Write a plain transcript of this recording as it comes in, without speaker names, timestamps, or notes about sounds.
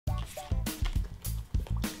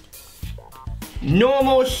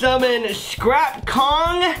Normal summon Scrap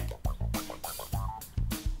Kong.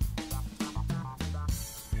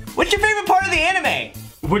 What's your favorite part of the anime?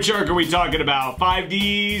 Which arc are we talking about?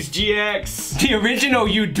 5Ds, GX? The original,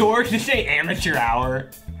 you dork. This ain't amateur hour.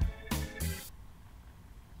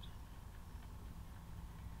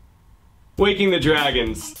 Waking the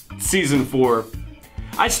Dragons, Season 4.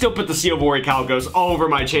 I still put the Seal of Orichalcos all over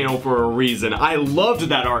my channel for a reason. I loved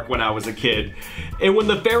that arc when I was a kid. And when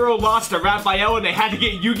the Pharaoh lost to Raphael and they had to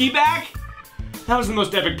get Yugi back, that was the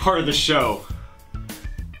most epic part of the show.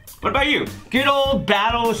 What about you? Good old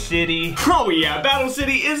Battle City. Oh yeah, Battle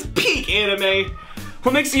City is peak anime.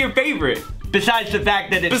 What makes it your favorite? Besides the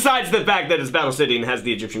fact that it's Battle City and has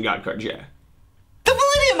the Egyptian god cards, yeah. The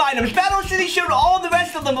Millennium Items! Battle City showed all the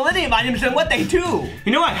rest of the Millennium Items and what they do.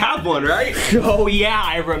 You know I have one, right? Oh yeah,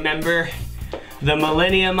 I remember. The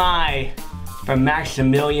Millennium Eye from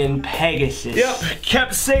Maximilian Pegasus. Yep,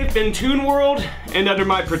 kept safe in Toon World and under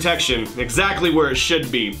my protection. Exactly where it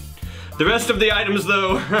should be. The rest of the items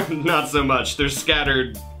though, not so much. They're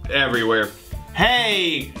scattered everywhere.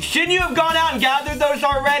 Hey, shouldn't you have gone out and gathered those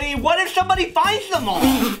already? What if somebody finds them all?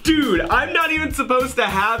 Dude, I'm not even supposed to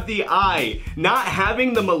have the eye. Not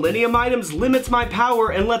having the Millennium Items limits my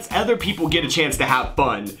power and lets other people get a chance to have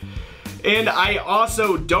fun. And I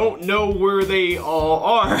also don't know where they all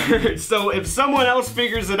are. So if someone else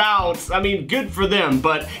figures it out, I mean, good for them.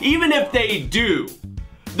 But even if they do,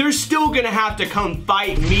 they're still gonna have to come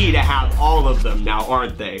fight me to have all of them now,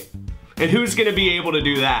 aren't they? And who's gonna be able to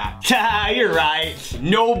do that? You're right.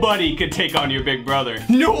 Nobody could take on your big brother.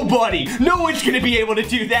 Nobody! No one's gonna be able to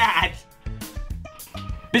do that!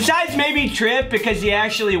 Besides maybe Trip, because he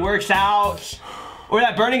actually works out. Or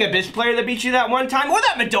that Burning Abyss player that beat you that one time. Or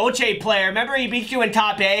that Madolche player, remember he beat you in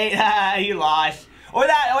top 8? He lost. Or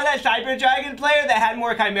that Cyber Dragon player that had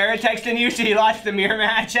more Chimera text than you, so he lost the mirror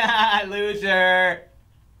match. Loser.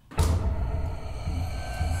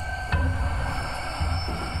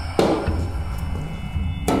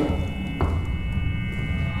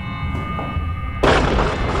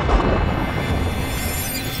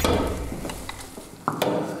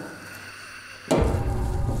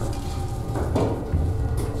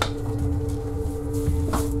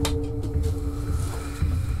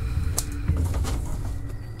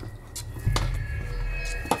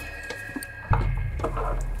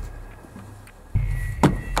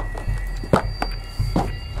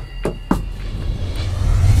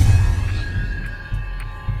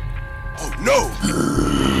 No!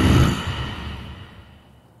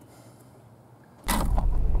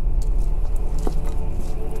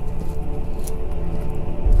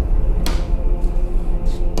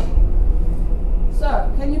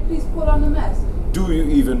 Sir, can you please put on the mask? Do you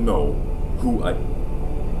even know who I...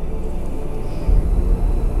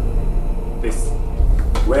 This...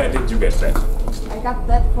 Where did you get that? I got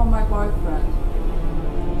that from my boyfriend.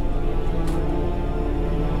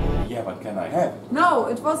 Yeah, but can I have it? No,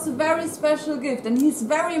 it was a very special gift and he's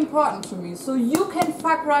very important to me, so you can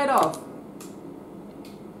fuck right off.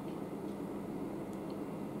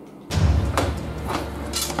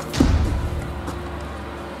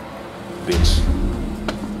 Bitch.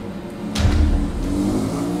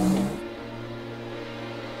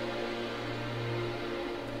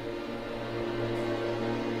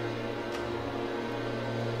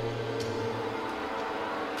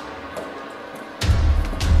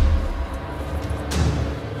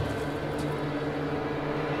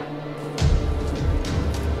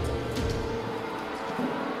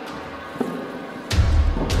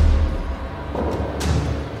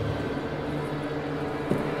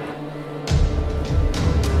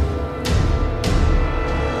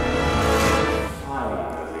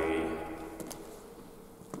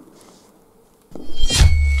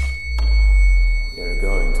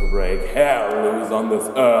 Break hell loose on this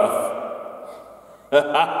earth.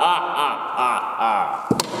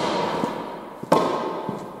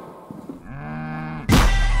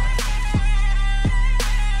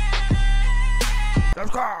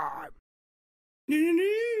 Subscribe.